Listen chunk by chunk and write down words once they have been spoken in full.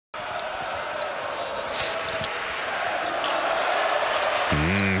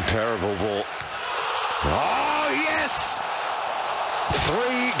Terrible ball. Oh, yes!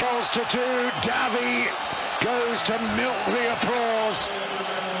 3 goals to 2. Davi goes to milk the applause.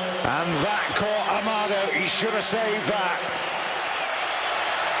 And that caught Amado. He should have saved that.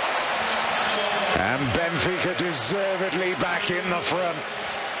 And Benfica deservedly back in the front.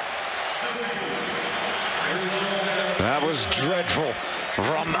 That was dreadful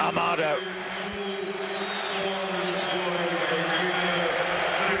from Amado.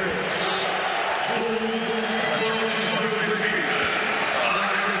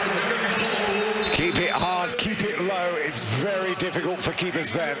 Keep it hard, keep it low. It's very difficult for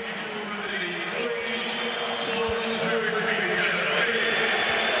keepers then.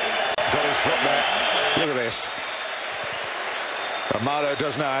 Got his foot there. Look at this. Amado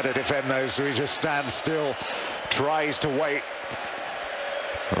does know how to defend those, so he just stands still, tries to wait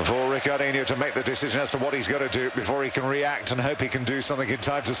for Ricardinho to make the decision as to what he's got to do before he can react and hope he can do something in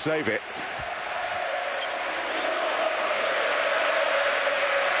time to save it.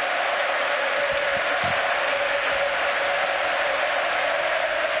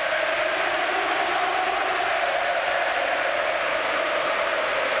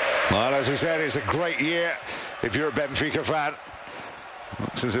 Well, as we said, it's a great year if you're a Benfica fan.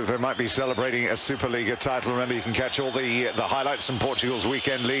 Looks as if they might be celebrating a Superliga title. Remember, you can catch all the highlights from Portugal's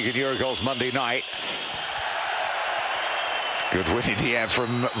weekend league and Eurogoals Monday night. Good win in the air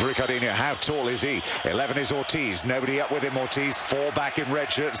from Ricardinho. How tall is he? 11 is Ortiz. Nobody up with him, Ortiz. 4 back in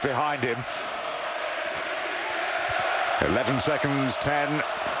red shirts behind him. 11 seconds, 10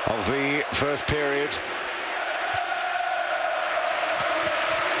 of the first period.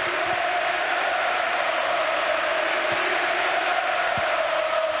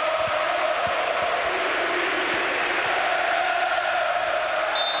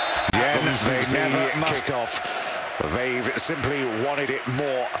 They never Moscow. They've simply wanted it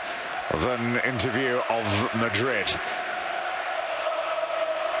more than interview of Madrid.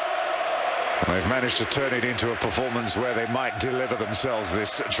 They've managed to turn it into a performance where they might deliver themselves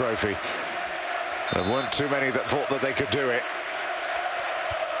this trophy. There weren't too many that thought that they could do it.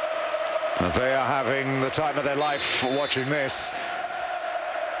 And they are having the time of their life watching this.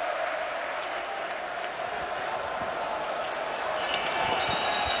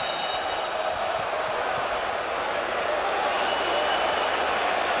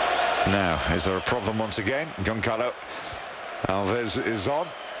 Now, is there a problem once again? Goncalo Alves is on.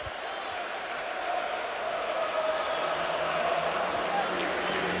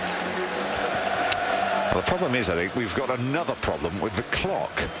 Well, the problem is, I think, we've got another problem with the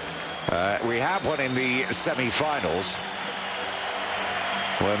clock. We had one in the semi-finals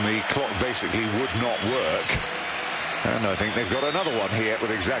when the clock basically would not work. And I think they've got another one here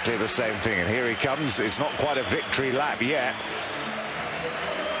with exactly the same thing. And here he comes. It's not quite a victory lap yet.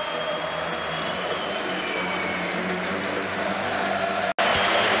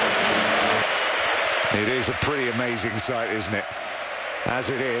 It is a pretty amazing sight, isn't it? As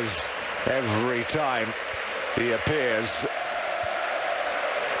it is every time he appears.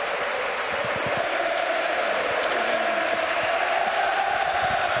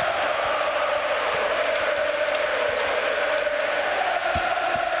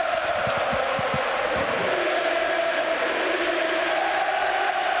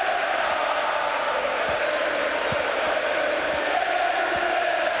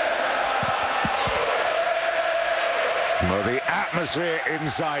 Well, the atmosphere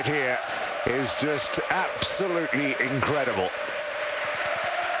inside here is just absolutely incredible.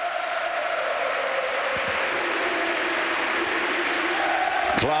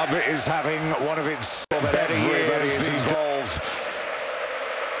 Club is having one of its better years. Everybody is involved.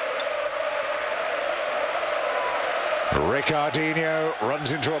 Ricardinho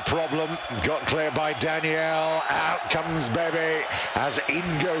runs into a problem, got clear by Daniel. Out comes Bebe as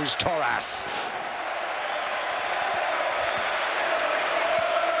in goes Torres.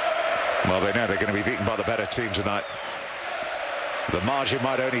 Well, they know they're going to be beaten by the better team tonight. The margin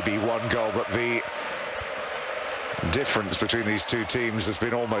might only be 1 goal, but the difference between these two teams has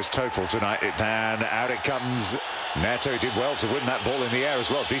been almost total tonight. And out it comes. Neto did well to win that ball in the air as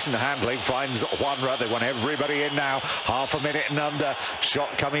well. Decent handling, finds Juanra. They want everybody in now. Half a minute and under.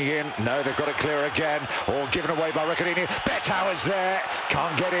 Shot coming in. No, they've got it clear again. All given away by Ricardinho. Betauer's there.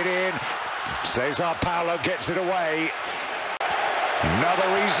 Can't get it in. Cesar Paulo gets it away.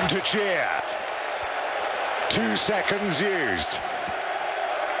 Another reason to cheer. 2 seconds used.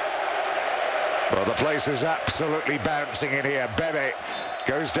 Well, the place is absolutely bouncing in here. Bebe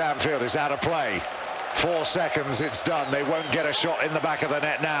goes downfield, is out of play. 4 seconds, it's done. They won't get a shot in the back of the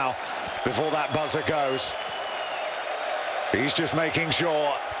net now before that buzzer goes. He's just making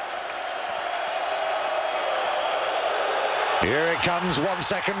sure Here it comes, 1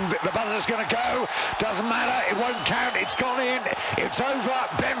 second, the buzzer's going to go, doesn't matter, it won't count, it's gone in, it's over,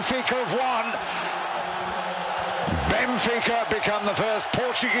 Benfica have won. Benfica become the first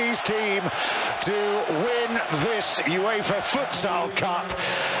Portuguese team to win this Uefa Futsal Cup,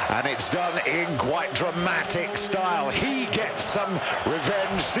 and it's done in quite dramatic style. He gets some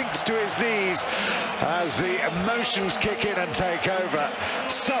revenge, sinks to his knees as the emotions kick in and take over.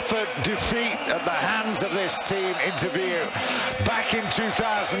 Suffered defeat at the hands of this team into view back in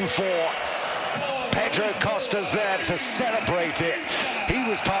 2004. Pedro Costa's there to celebrate it. He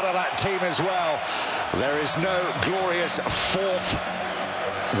was part of that team as well. There is no glorious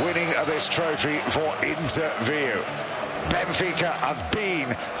fourth winning of this trophy for Inter Vigo. Benfica have been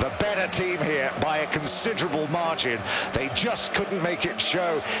the better team here by a considerable margin. They just couldn't make it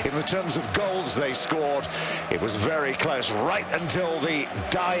show in the terms of goals they scored. It was very close right until the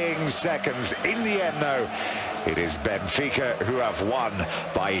dying seconds. In the end, though, it is Benfica who have won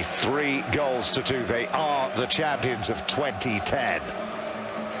by 3-2. They are the champions of 2010.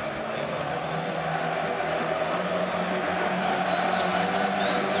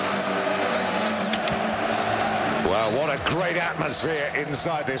 Well, what a great atmosphere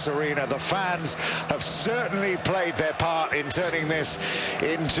inside this arena. The fans have certainly played their part in turning this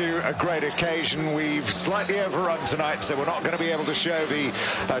into a great occasion. We've slightly overrun tonight, so we're not going to be able to show the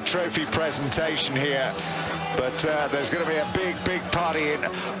trophy presentation here. But there's going to be a big party in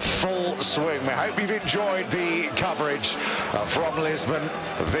full swing. We hope you've enjoyed the coverage from Lisbon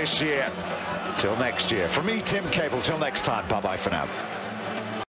this year. Till next year. From me, Tim Cable, till next time, bye-bye for now.